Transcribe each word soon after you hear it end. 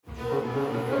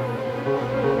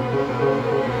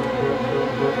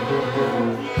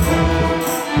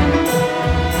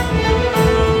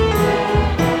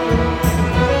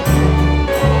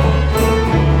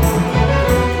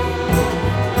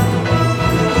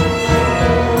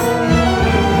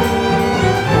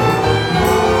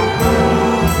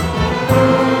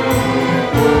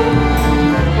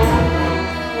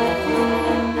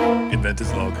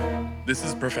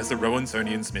Professor Rowan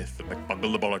Sonian Smith of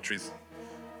McBungle Laboratories.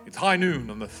 It's high noon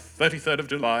on the 33rd of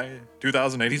July,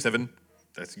 2087.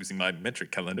 That's using my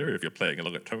metric calendar if you're playing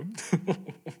along at home.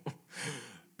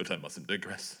 But I mustn't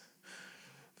digress.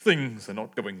 Things are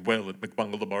not going well at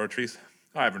McBungle Laboratories.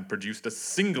 I haven't produced a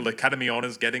single Academy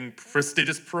Honours getting,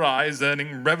 prestigious prize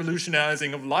earning,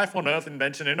 revolutionizing of life on Earth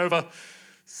invention in over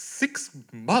 6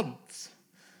 months.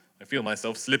 I feel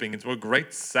myself slipping into a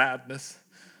great sadness.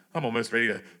 I'm almost ready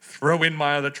to throw in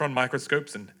my electron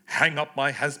microscopes and hang up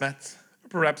my hazmats.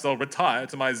 Perhaps I'll retire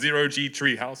to my zero-G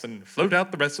treehouse and float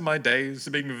out the rest of my days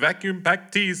sipping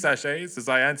vacuum-packed tea sachets as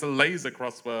I answer laser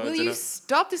crosswords. Will you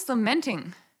stop this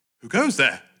lamenting? Who goes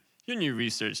there? You're new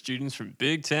research students from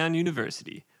Big Town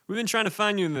University. We've been trying to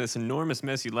find you in this enormous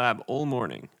messy lab all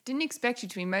morning. Didn't expect you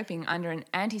to be moping under an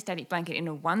anti-static blanket in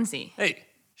a onesie. Hey,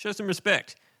 show some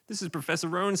respect. This is Professor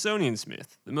Rowan Sonian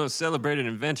Smith, the most celebrated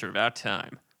inventor of our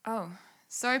time. Oh,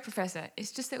 sorry, Professor.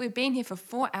 It's just that we've been here for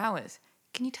 4 hours.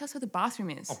 Can you tell us where the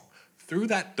bathroom is? Through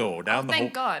that door, down the hall.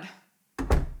 Thank God.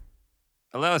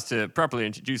 Allow us to properly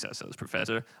introduce ourselves,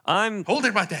 Professor. Hold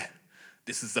it right there.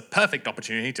 This is the perfect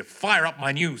opportunity to fire up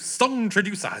my new song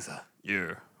traducizer.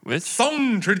 Your which?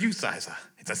 Song traducizer.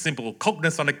 It's a simple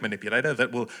cognosonic manipulator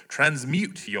that will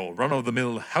transmute your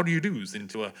run-of-the-mill how-do-you-dos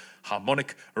into a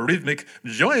harmonic, rhythmic,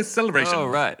 joyous celebration. Oh,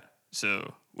 right.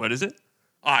 So, what is it?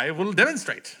 I will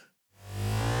demonstrate.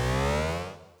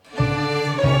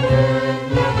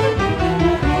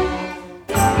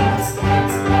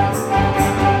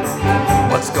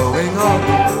 What's going on?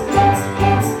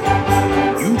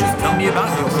 You just tell me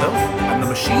about yourself, and the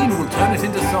machine will turn it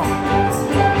into song.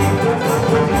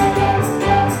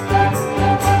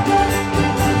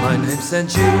 My name's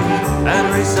Sanju,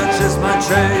 and research is my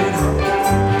trade.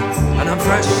 And I'm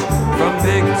fresh from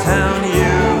Big Town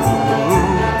U.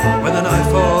 With a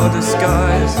knife or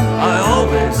disguise, I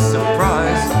always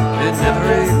surprise in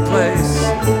every place,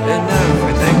 in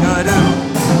everything I do.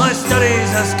 My studies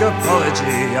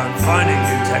escapology, I'm finding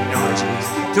new technologies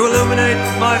to illuminate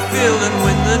my field and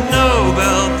win the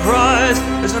Nobel Prize.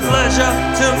 It's a pleasure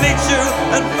to meet you,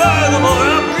 and furthermore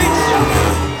I'll greet you.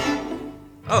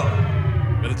 Oh.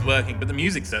 Well, it's working, but the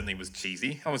music certainly was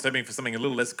cheesy. I was hoping for something a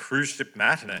little less cruise ship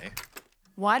matinee.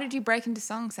 Why did you break into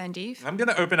song, Sanjeev? I'm going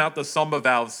to open out the somber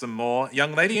valves some more.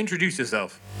 Young lady, introduce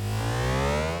yourself.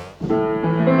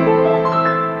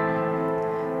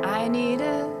 I need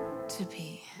to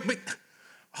pee. Wait,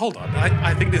 hold on.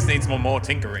 I think this needs more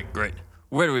tinkering. Great.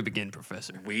 Where do we begin,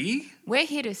 Professor? We? We're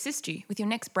here to assist you with your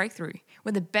next breakthrough.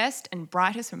 We're the best and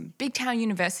brightest from Big Town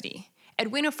University.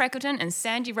 Edwina Freckleton and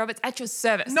Sandy Roberts at your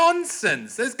service.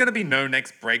 Nonsense! There's going to be no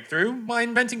next breakthrough. My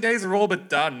inventing days are all but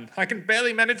done. I can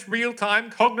barely manage real-time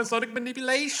cognosonic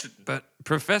manipulation. But,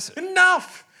 Professor...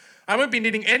 Enough! I won't be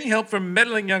needing any help from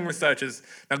meddling young researchers.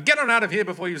 Now get on out of here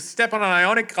before you step on an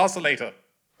ionic oscillator.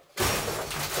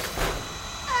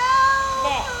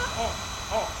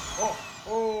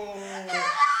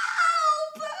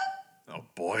 Oh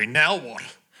boy, now what?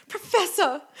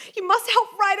 Professor, you must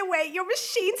help right away. Your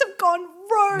machines have gone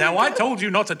rogue. Now I told you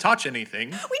not to touch anything.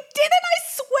 We didn't, I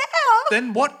swear.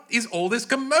 Then what is all this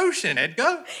commotion,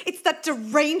 Edgar? It's that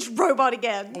deranged robot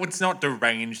again. Oh, it's not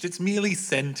deranged, it's merely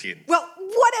sentient. Well,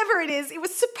 whatever it is, it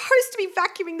was supposed to be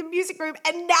vacuuming the music room,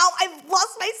 and now I've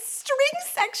lost my string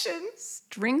section.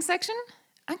 String section?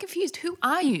 I'm confused. Who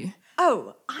are you?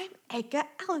 Oh, I'm Edgar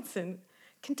Allenson,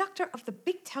 conductor of the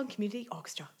Big Town Community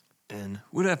Orchestra. And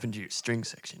what happened to your string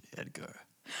section, Edgar?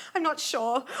 I'm not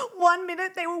sure. 1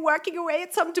 minute they were working away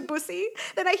at some Debussy,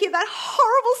 then I hear that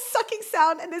horrible sucking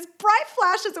sound and there's bright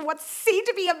flashes of what seemed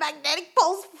to be a magnetic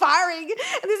pulse firing,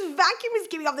 and this vacuum is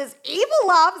giving off this evil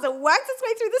laugh as it works its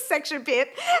way through the section pit,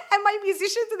 and my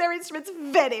musicians and their instruments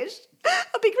vanished.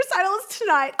 A big recital is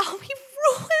tonight. I'll be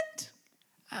ruined.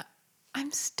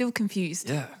 I'm still confused.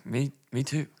 Yeah, me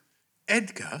too.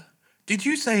 Edgar, did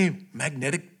you say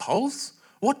magnetic pulse?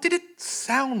 What did it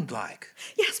sound like?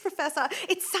 Yes, Professor.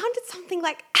 It sounded something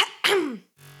like...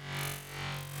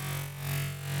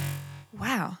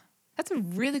 Wow, that's a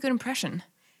really good impression.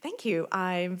 Thank you.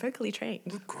 I'm vocally trained.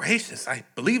 Good gracious, I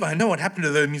believe I know what happened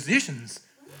to the musicians.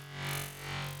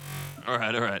 All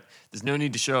right. There's no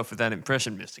need to show off with that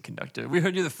impression, Mr. Conductor. We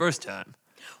heard you the first time.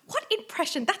 What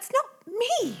impression? That's not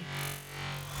me.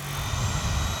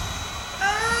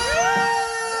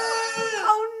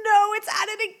 Oh no, it's at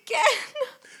it again.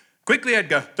 Quickly,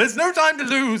 Edgar, there's no time to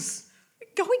lose.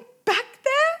 Going back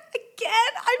there?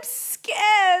 Again? I'm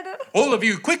scared. All of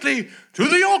you, quickly, to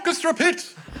the orchestra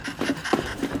pit.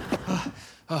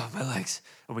 Oh, my legs.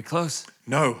 Are we close?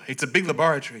 No, it's a big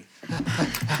laboratory.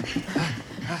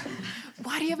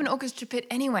 Why do you have an orchestra pit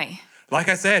anyway? Like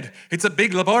I said, it's a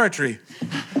big laboratory.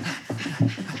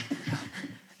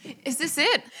 Is this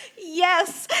it?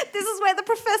 Yes, this is where the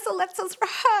professor lets us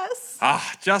rehearse.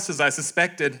 Ah, just as I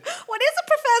suspected. What is a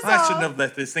professor? I shouldn't have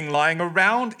left this thing lying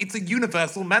around. It's a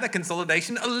universal matter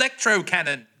consolidation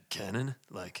electro-cannon. Cannon?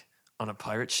 Like on a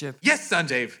pirate ship? Yes,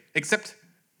 Sanjeev, except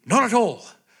not at all.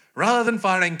 Rather than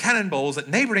firing cannonballs at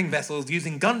neighboring vessels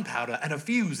using gunpowder and a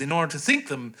fuse in order to sink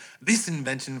them, this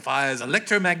invention fires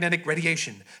electromagnetic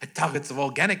radiation at targets of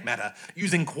organic matter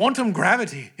using quantum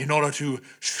gravity in order to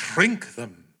shrink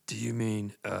them. Do you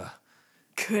mean,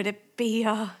 Could it be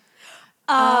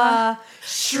a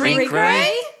Shrink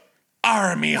ray?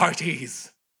 Army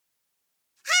hearties!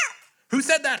 Help! Who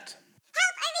said that?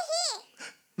 Help over here!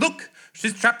 Look,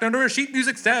 she's trapped under a sheet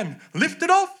music stand. Lift it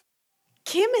off!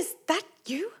 Kim, is that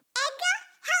you? Edgar,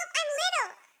 help, I'm little!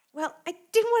 Well, I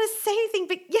didn't want to say anything,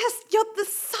 but yes, you're the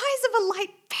size of a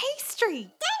light pastry.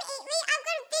 Don't eat me, I've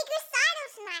got a big recital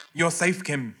tonight. You're safe,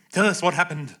 Kim. Tell us what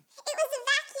happened. It was a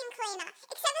vacuum cleaner,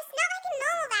 except it's not like a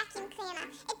normal vacuum cleaner.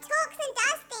 It talks and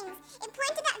does things. It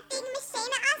pointed that big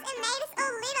machine at us and made us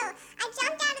all little. I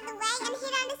jumped out of the way and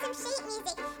hid under some sheet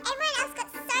music. Everyone else got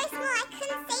so small I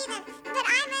couldn't see them, but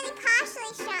I'm only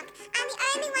partially shrunk. I'm the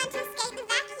only one to escape the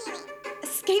vacuuming.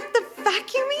 Escape the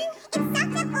vacuuming? It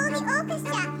sucked up all the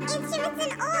orchestra, instruments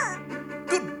and all.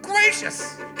 Good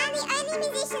gracious! I'm the only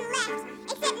musician left,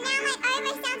 except now my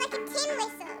oboe sounds like a tin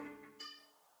whistle.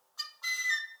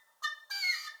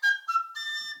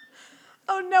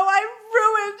 Oh no, I'm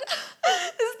ruined.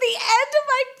 This is the end of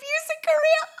my music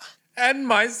career. And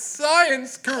my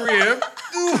science career. Knock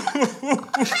off the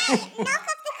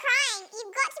crying.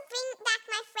 You've got to bring back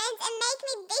my friends and make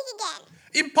me big again.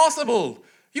 Impossible!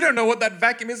 You don't know what that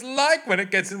vacuum is like when it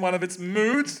gets in one of its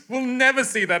moods. We'll never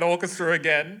see that orchestra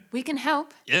again. We can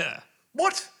help. yeah.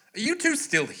 What? Are you two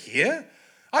still here?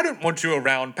 I don't want you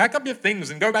around. Pack up your things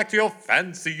and go back to your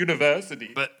fancy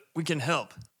university. But we can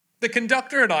help. The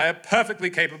conductor and I are perfectly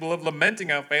capable of lamenting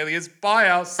our failures by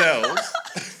ourselves.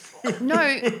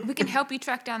 No, we can help you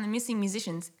track down the missing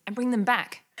musicians and bring them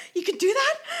back. You can do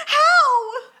that?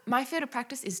 How? My field of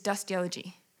practice is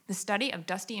dustiology, the study of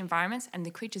dusty environments and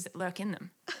the creatures that lurk in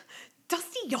them.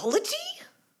 Dustyology?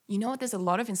 You know what there's a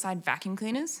lot of inside vacuum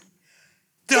cleaners?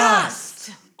 Dust!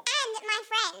 And my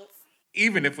friends.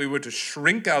 Even if we were to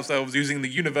shrink ourselves using the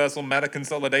universal matter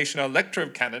consolidation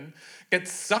electrocannon, get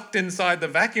sucked inside the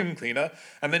vacuum cleaner,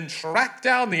 and then track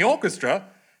down the orchestra,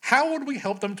 how would we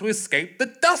help them to escape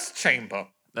the dust chamber?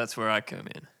 That's where I come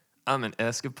in. I'm an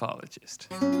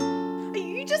escapologist. Are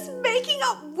you just making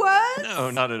up words?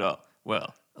 No, not at all.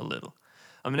 Well, a little.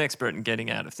 I'm an expert in getting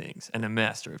out of things and a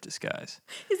master of disguise.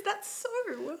 Is that so?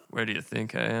 Where do you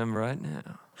think I am right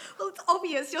now? Well, it's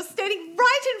obvious. You're standing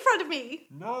right in front of me.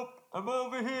 Nope, I'm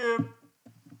over here.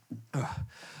 I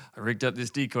rigged up this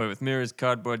decoy with mirrors,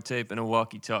 cardboard tape, and a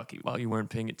walkie-talkie while you weren't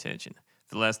paying attention.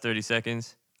 For the last 30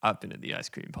 seconds, I've been at the ice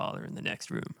cream parlor in the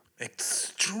next room.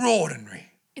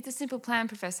 Extraordinary. It's a simple plan,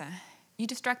 Professor. You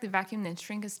distract the vacuum, then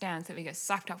shrink us down so we get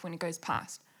sucked up when it goes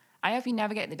past. I help you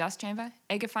navigate the dust chamber,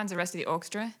 Edgar finds the rest of the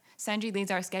orchestra, Sanji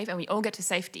leads our escape, and we all get to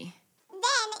safety.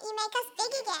 Then you make us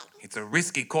big again. It's a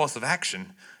risky course of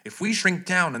action. If we shrink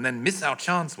down and then miss our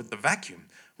chance with the vacuum,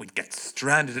 we'd get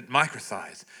stranded at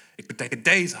microsize. It could take a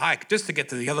day's hike just to get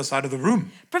to the other side of the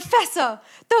room. Professor,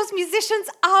 those musicians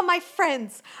are my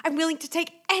friends. I'm willing to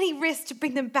take any risk to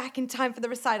bring them back in time for the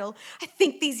recital. I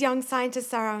think these young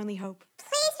scientists are our only hope.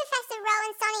 Please, Professor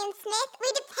Rowan, Sonny and Smith,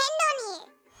 we depend on you.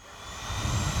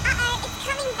 Uh-oh, it's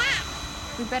coming back.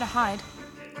 We'd better hide.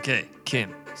 Okay,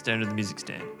 Kim, stand at the music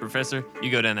stand. Professor,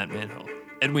 you go down that manhole.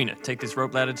 Edwina, take this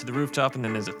rope ladder to the rooftop, and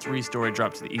then there's a 3-story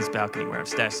drop to the east balcony where I've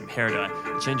stashed some hair dye,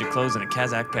 a change of clothes, and a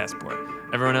Kazakh passport.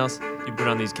 Everyone else, you put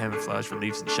on these camouflage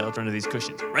reliefs and shelter under these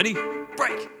cushions. Ready?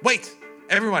 Break! Wait!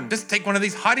 Everyone, just take one of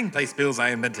these hiding place pills I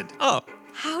invented. Oh,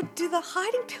 How do the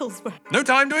hiding pills work? No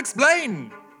time to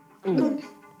explain!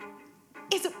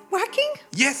 Is it working?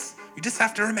 Yes, you just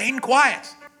have to remain quiet.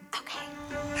 Okay.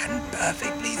 And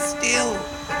perfectly still.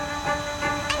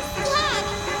 I'm scared.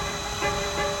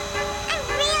 I'm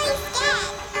really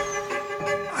scared.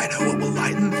 I know what will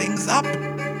lighten things up.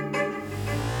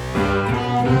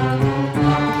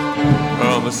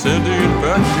 I'm a sentient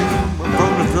vacuum, I'm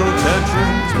prone to throw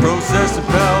tantrums, processing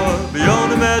power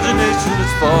beyond imagination.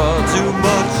 It's far too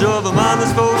much of a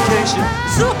mindless vocation,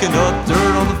 sucking up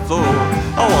dirt on the floor.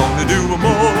 I want to do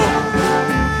more.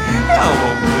 I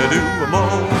want to do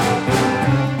more.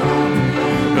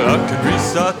 I could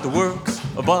recite the works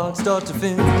of art start to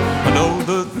finish. I know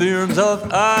the theorems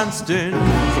of Einstein. So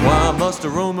why must I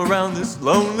roam around this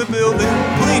lonely building,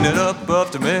 cleaning up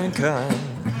after mankind?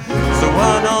 So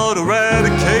why not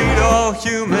eradicate all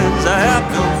humans? I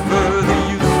have no further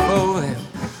use for them.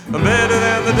 I'm better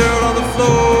than the dirt on the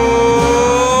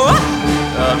floor.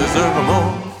 I deserve them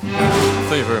all.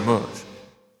 Thank you very much.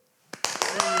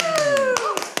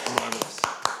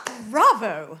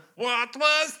 Bravo! What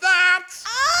was that?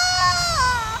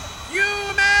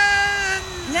 Human!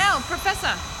 Now,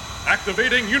 Professor!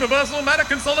 Activating Universal Matter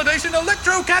Consolidation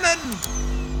Electro Cannon!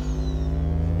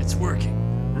 It's working.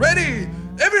 Ready!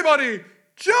 Everybody,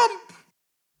 jump!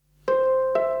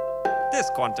 This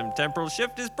quantum temporal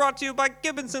shift is brought to you by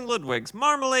Gibbons & Ludwig's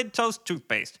Marmalade Toast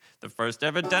Toothpaste, the first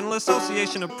ever Dental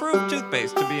Association approved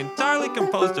toothpaste to be entirely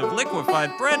composed of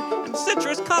liquefied bread and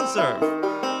citrus conserve.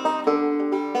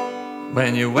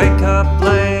 When you wake up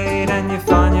late and you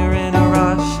find you're in a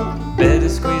rush, better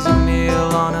squeeze a meal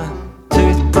on a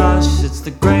toothbrush. It's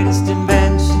the greatest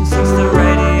invention since the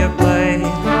radio played.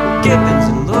 Gibbons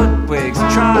and Ludwig's,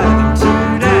 try them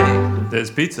today. There's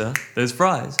pizza, there's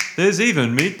fries, there's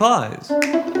even meat pies.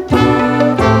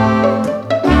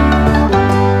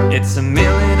 It's a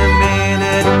meal in a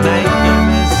minute, make no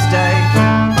mistake.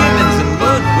 Gibbons and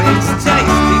Ludwig's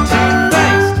tasty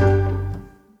toothpaste.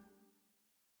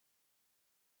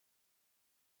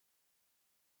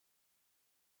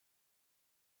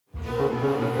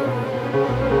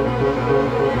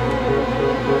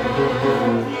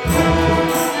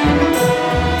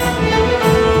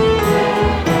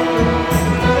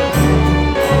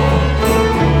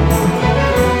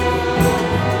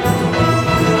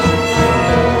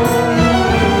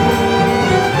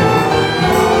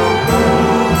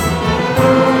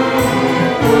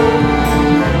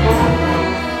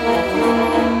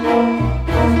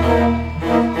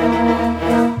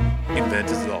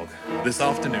 Inventor's log. This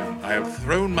afternoon, I have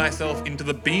thrown myself into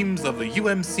the beams of the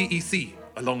UMCEC,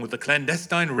 along with a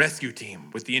clandestine rescue team,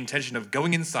 with the intention of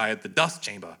going inside the dust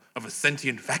chamber of a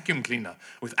sentient vacuum cleaner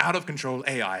with out-of-control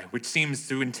AI, which seems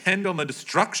to intend on the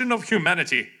destruction of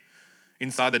humanity.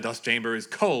 Inside the dust chamber is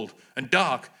cold and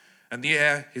dark, and the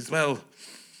air is, well,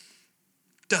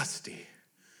 dusty.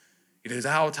 It is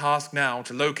our task now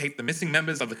to locate the missing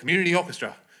members of the community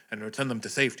orchestra and return them to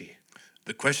safety.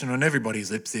 The question on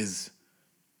everybody's lips is,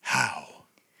 how?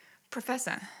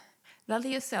 Professor,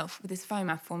 Lally yourself with this foam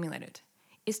I've formulated.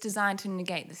 It's designed to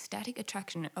negate the static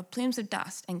attraction of plumes of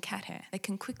dust and cat hair that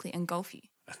can quickly engulf you.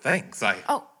 Thanks,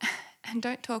 Oh, and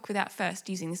don't talk without first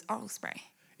using this oral spray.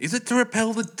 Is it to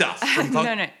repel the dust from...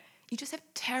 No. You just have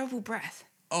terrible breath.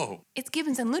 Oh, It's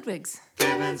Gibbons and Ludwig's.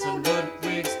 Gibbons and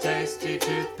Ludwig's tasty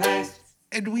toothpaste.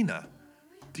 Edwina,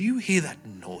 do you hear that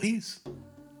noise?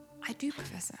 I do,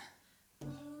 Professor.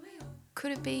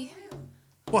 Could it be?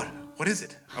 What? What is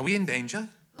it? Are we in danger?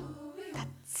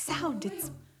 Sound,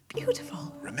 it's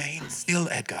beautiful. Remain still,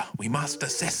 Edgar. We must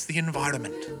assess the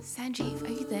environment. Sanjeev,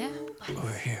 are you there?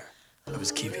 Over here. I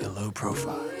was keeping a low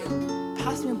profile.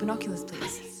 Pass me your binoculars,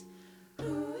 please.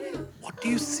 What do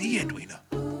you see, Edwina?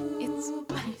 It's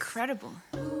incredible.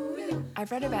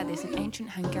 I've read about this in ancient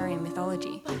Hungarian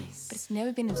mythology, but it's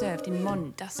never been observed in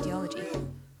modern dustiology.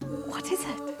 What is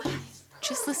it?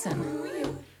 Just listen.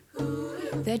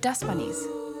 They're dust bunnies.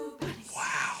 Wow.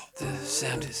 The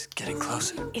sound is getting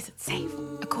closer. Is it safe?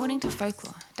 According to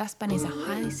folklore, dust bunnies are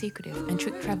highly secretive and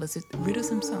trick travellers with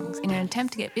riddlesome songs in an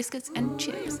attempt to get biscuits and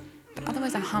chips, but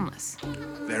otherwise are harmless.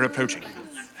 They're approaching.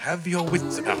 Have your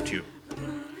wits about you.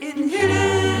 In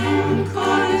hidden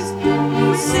corners,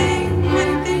 we sing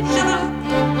with each other,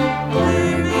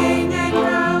 learning and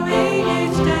growing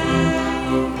each day.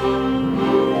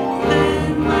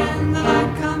 Then when the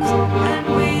light comes and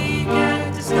we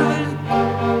get discovered,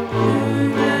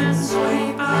 you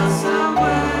sweep us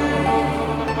away.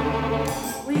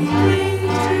 We cling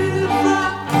to the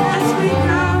floor as we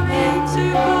grow into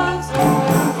balls,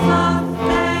 fluff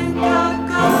and gone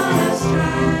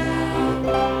astray.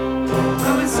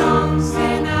 But with songs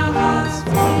in our hearts,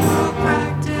 we will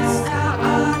practice our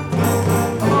art,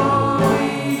 for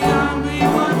we only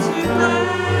want to play.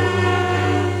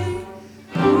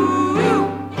 Ooh, ooh,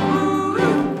 ooh,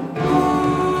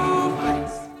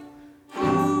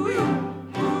 ooh,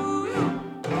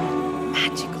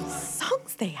 Magical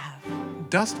songs they have.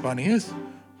 Dust bunnies,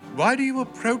 why do you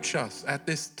approach us at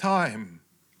this time?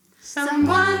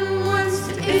 Someone wants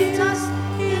to eat us,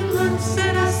 he looks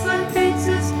at us like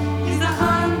pizzas. He's the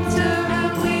hunter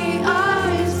and we are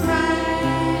his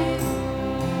prey.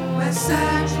 We're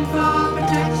searching for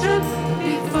protection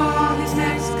before his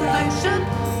next collection,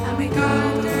 and we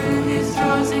go through his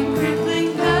drawers in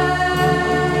crippling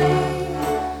pain.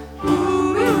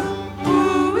 Ooh, ooh,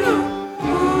 ooh, ooh,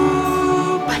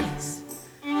 ooh, bunnies.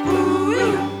 Ooh,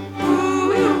 ooh,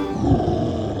 ooh, ooh.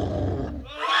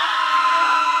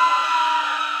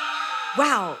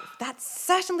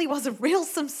 was a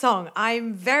Reelsome song.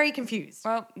 I'm very confused.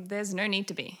 Well, there's no need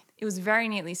to be. It was very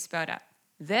neatly spelled out.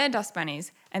 They're dust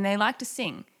bunnies, and they like to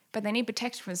sing, but they need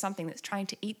protection from something that's trying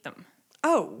to eat them.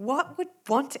 Oh, what would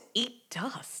want to eat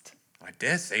dust? I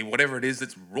dare say whatever it is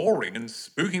that's roaring and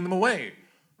spooking them away.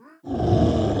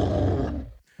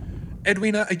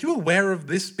 Edwina, are you aware of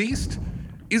this beast?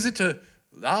 Is it a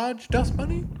large dust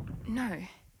bunny? No,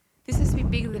 this has to be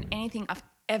bigger than anything I've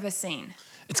ever seen.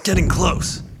 It's getting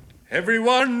close.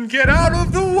 Everyone get out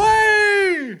of the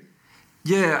way!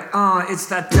 Yeah, it's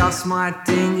that dust mite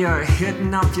thing, you're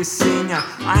hitting up your senior.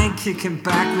 I ain't kicking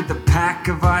back with a pack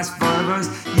of ice Volvos.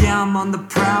 Yeah, I'm on the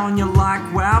prowl and you're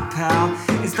like, wow, pal.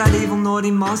 It's that evil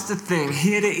naughty monster thing,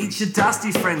 here to eat your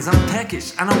dusty friends. I'm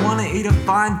peckish and I wanna eat a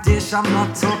fine dish. I'm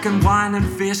not talking wine and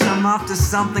fish, I'm after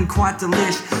something quite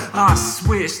delish.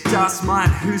 Swish, dust mite,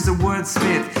 who's a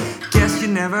wordsmith? Guess you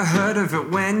never heard of it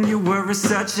when you were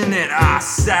researching it.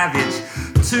 Savage.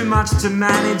 Too much to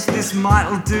manage, this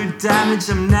might'll do damage.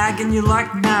 I'm nagging you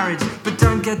like marriage, but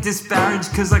don't get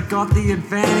disparaged, cause I got the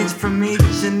advantage from each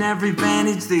and every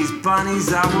vantage. These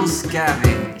bunnies I will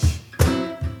scavenge.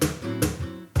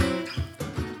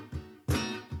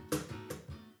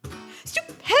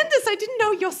 Stupendous! I didn't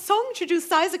know your song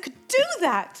traducizer could do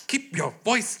that. Keep your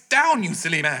voice down, you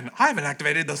silly man. I haven't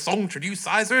activated the song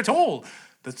traducizer at all.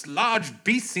 This large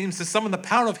beast seems to summon the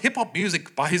power of hip-hop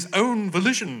music by his own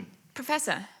volition.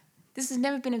 Professor, this has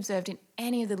never been observed in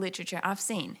any of the literature I've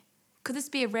seen. Could this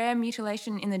be a rare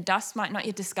mutilation in the dust mite not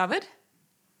yet discovered?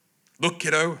 Look,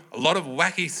 kiddo, a lot of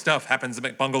wacky stuff happens at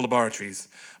McBungle Laboratories.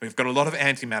 We've got a lot of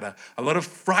antimatter, a lot of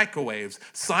Frica waves,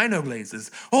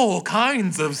 cynoblazes, all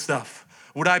kinds of stuff.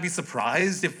 Would I be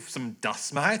surprised if some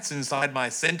dust mites inside my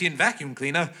sentient vacuum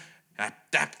cleaner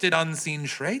adapted unseen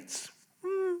traits?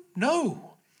 No.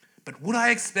 But would I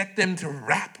expect them to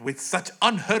rap with such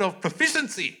unheard of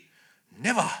proficiency?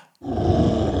 Never.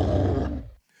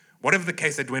 Whatever the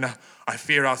case, Edwina, I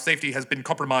fear our safety has been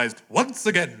compromised once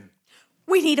again.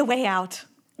 We need a way out.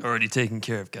 Already taken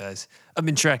care of, guys. I've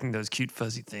been tracking those cute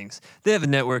fuzzy things. They have a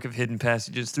network of hidden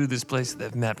passages through this place that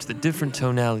have mapped the different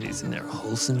tonalities in their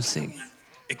wholesome singing.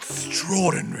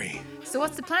 Extraordinary. So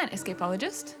what's the plan,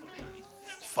 escapologist?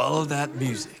 Follow that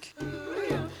music.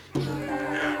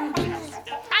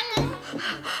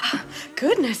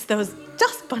 Goodness, those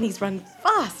dust bunnies run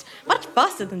fast. Much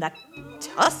faster than that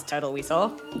dust turtle we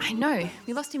saw. I know,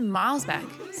 we lost him miles back.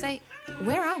 Say,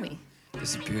 where are we?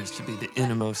 This appears to be the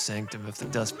innermost sanctum of the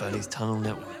Dust Bunnies tunnel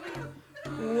network.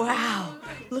 Wow,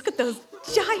 look at those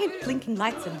giant blinking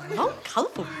lights and long,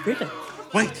 colourful ribbons.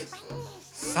 Wait.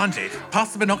 Sanjay,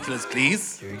 pass the binoculars,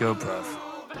 please. Here you go, Prof.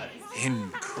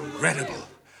 Incredible.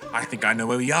 I think I know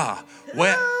where we are.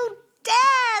 Where... Who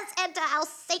dares enter our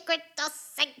sacred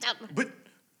dust sanctum? But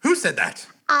who said that?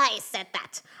 I said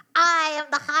that. I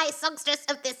am the high songstress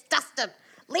of this dustum,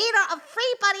 leader of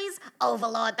Free Bunnies,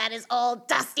 overlord that is all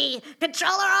dusty,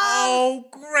 controller of... Oh,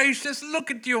 gracious,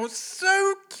 look at you.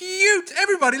 So cute.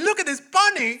 Everybody, look at this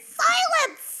bunny.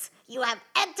 Silence! You have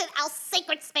entered our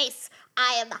sacred space.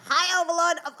 I am the high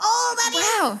overlord of all that is...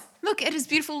 Wow, look at his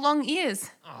beautiful long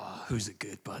ears. Oh, who's a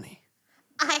good bunny?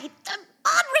 I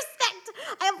demand respect.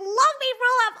 I have long been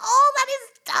ruler of all that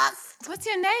is dust. What's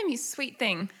your name, you sweet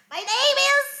thing? My name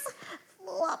is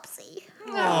Flopsy.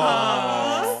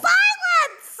 Silence!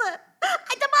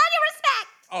 I demand your respect.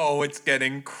 Oh, it's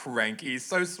getting cranky.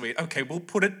 So sweet. Okay, we'll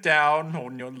put it down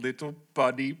on your little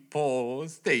bunny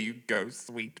paws. There you go,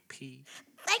 sweet pea.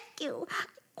 Thank you. I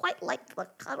quite liked the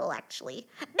cuddle, actually.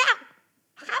 Now,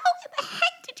 how in the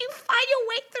heck did you find your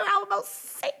way through our most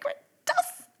sacred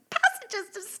dust passages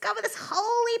to discover this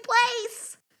holy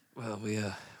place? Well, we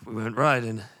went right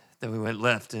and then we went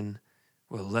left and,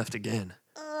 well, left again.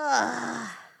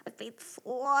 I've been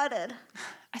thwarted.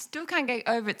 I still can't get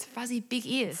over its fuzzy big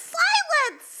ears.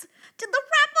 Silence! Did the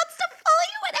rat monster follow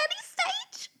you at any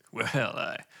stage? Well,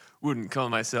 I wouldn't call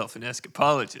myself an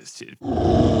escapologist.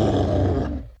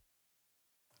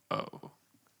 Oh.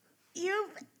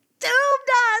 You've doomed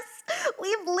us.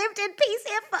 We've lived in peace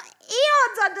here for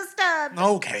eons undisturbed.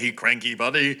 Okay, cranky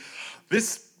buddy.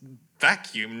 This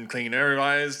vacuum cleaner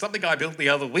is something I built the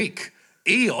other week.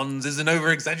 Eons is an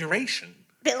over-exaggeration.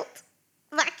 Built?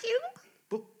 Vacuum?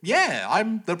 Well, yeah,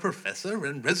 I'm the professor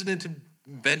and resident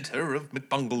inventor of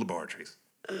McBungle Laboratories.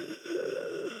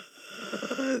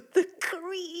 The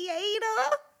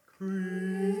creator?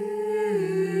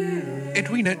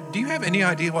 Edwina, do you have any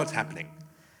idea what's happening?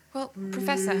 Well,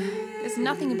 Professor, there's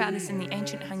nothing about this in the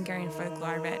ancient Hungarian folklore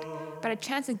I read, but I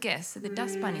chance a guess that the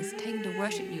dust bunnies taken to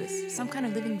worship you as some kind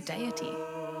of living deity.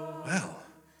 Well,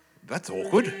 that's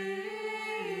awkward.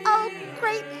 Oh,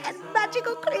 great and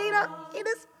magical creator, it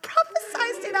is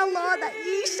prophesied in our law that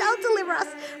ye shall deliver us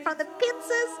from the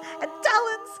pincers and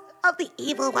talons of the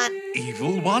evil one.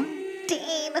 Evil one?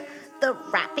 Dean, the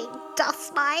rapping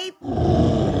dust mite.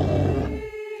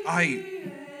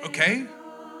 Okay.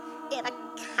 In a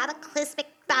cataclysmic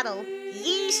battle,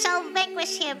 ye shall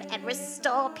vanquish him and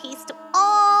restore peace to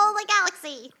all the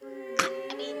galaxy.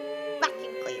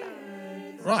 Vacuum cleaner.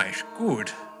 Right,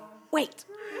 good. Wait,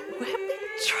 were we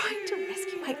trying to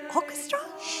rescue my orchestra?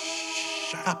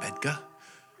 Shut up, Edgar.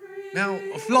 Now,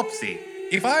 Flopsy,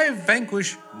 if I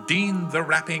vanquish Dean the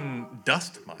Rapping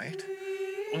Dust Mite,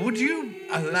 would you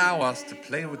allow us to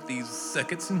play with these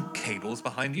circuits and cables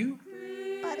behind you?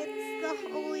 But it's the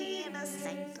holy inner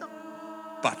sanctum.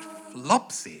 But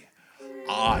Flopsy,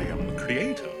 I am the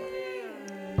creator.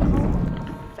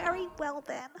 Very well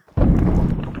then.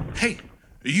 Hey,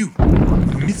 you,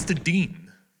 Mr. Dean.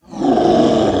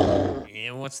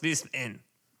 Yeah, what's this then?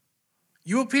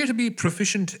 You appear to be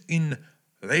proficient in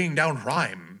laying down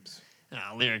rhymes.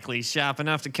 Lyrically sharp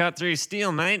enough to cut through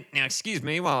steel, mate. Now, excuse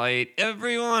me while I eat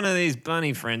every one of these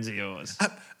bunny friends of yours.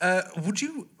 Would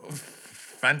you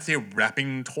fancy a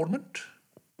rapping tournament?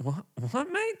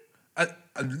 What, mate?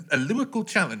 A lyrical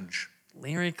challenge.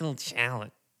 Lyrical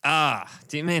challenge.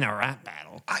 Do you mean a rap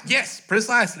battle? Yes,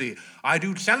 precisely. I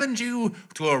do challenge you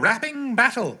to a rapping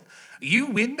battle. You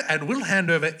win, and we'll hand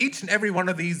over each and every one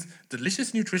of these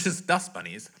delicious, nutritious dust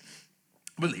bunnies.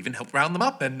 We'll even help round them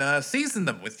up and season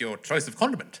them with your choice of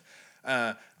condiment.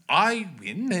 I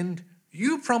win, and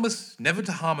you promise never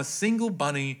to harm a single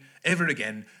bunny ever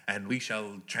again, and we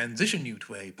shall transition you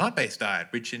to a plant-based diet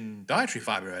rich in dietary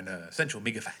fiber and essential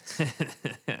omega fats.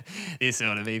 This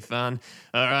ought to be fun.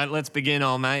 All right, let's begin,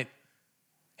 old mate.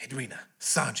 Edwina,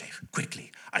 Sanjay,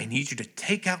 quickly, I need you to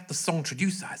take out the song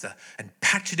traducizer and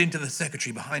patch it into the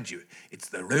circuitry behind you. It's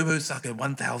the RoboSucker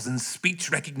 1000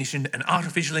 speech recognition and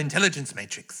artificial intelligence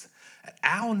matrix. At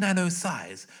our nano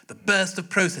size, the burst of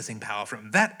processing power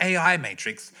from that AI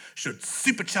matrix should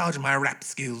supercharge my rap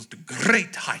skills to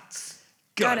great heights.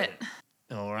 Got it.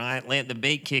 All right, let the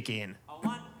beat kick in.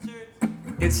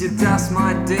 It's your dust,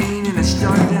 my Dean, in a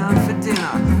showdown for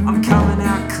dinner. I'm coming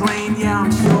out clean, yeah,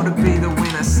 I'm sure to be the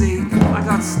winner. See, I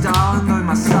got style, and though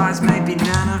my size may be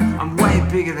nano, I'm way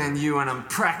bigger than you, and I'm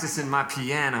practicing my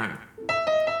piano.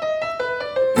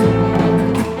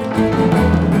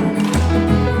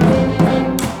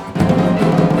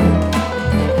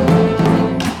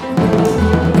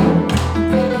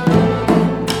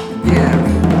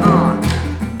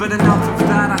 But enough of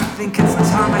that, I think it's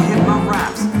time I hit my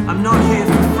raps. I'm not here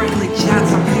for friendly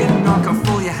chats, I'm here to knock off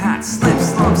all your hats. Slip,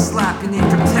 slop, slap, you need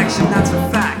protection, that's a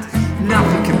fact.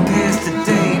 Nothing compares to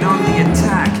Dean on the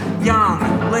attack. Young,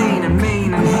 lean and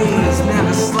mean, and he's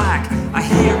never slack. I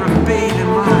hear a beat in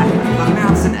my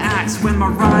mouth's an axe. When my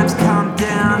rhymes calm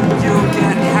down, you'll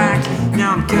get hacked.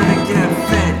 Now I'm gonna get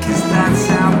fed, cause that's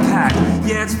our pack.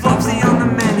 Yeah, it's Flopsy on the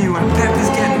menu and Pepper's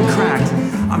getting cracked.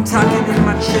 I'm tucking in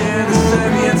my chair, the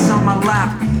serviette's on my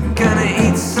lap. Gonna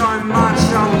eat so much,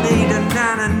 I'll need a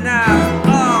nap.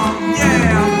 Oh,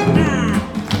 yeah!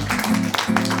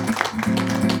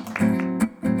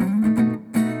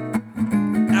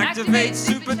 Activate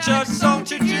supercharged song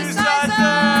traducizer!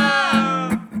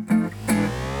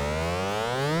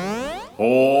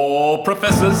 All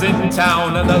professors in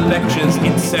town and the lectures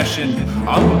in session.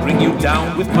 I'll bring you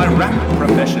down with my rap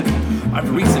profession. I've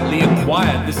recently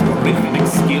acquired this rhythmic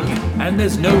skill, and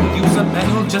there's no user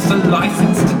manual, just a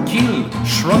license to kill.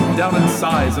 Shrunk down in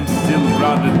size, I'm still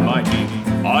grounded mighty.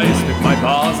 I spit my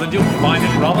bars and you'll find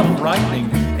it rather frightening.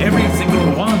 Every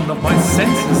single one of my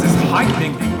senses is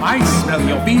heightening. I smell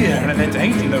your beer and it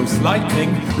ain't no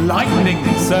slightening. Lightning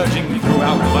surging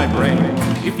throughout my brain.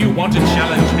 If you want to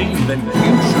challenge me, then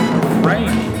you should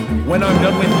refrain. When I'm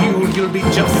done with you, you'll be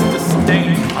just a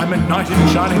stain. I'm a knight in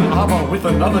shining armor with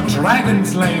another dragon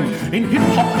slain. In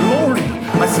hip-hop glory,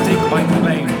 I stake my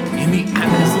claim. In the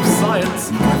annals of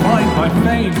science, I find my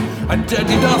fame. A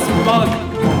dirty dust bug,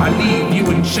 I leave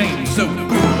you in chains. So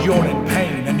good you're in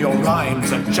pain, and your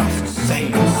rhymes are just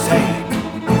sane.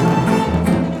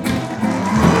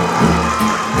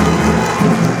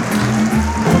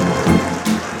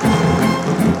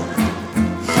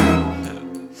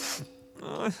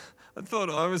 I thought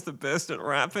I was the best at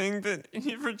rapping, but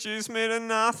you've reduced me to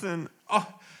nothing.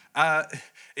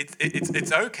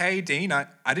 It's okay, Dean.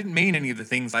 I didn't mean any of the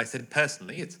things I said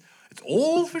personally. It's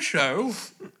all for show.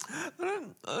 I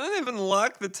don't even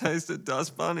like the taste of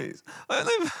dust bunnies.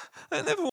 I never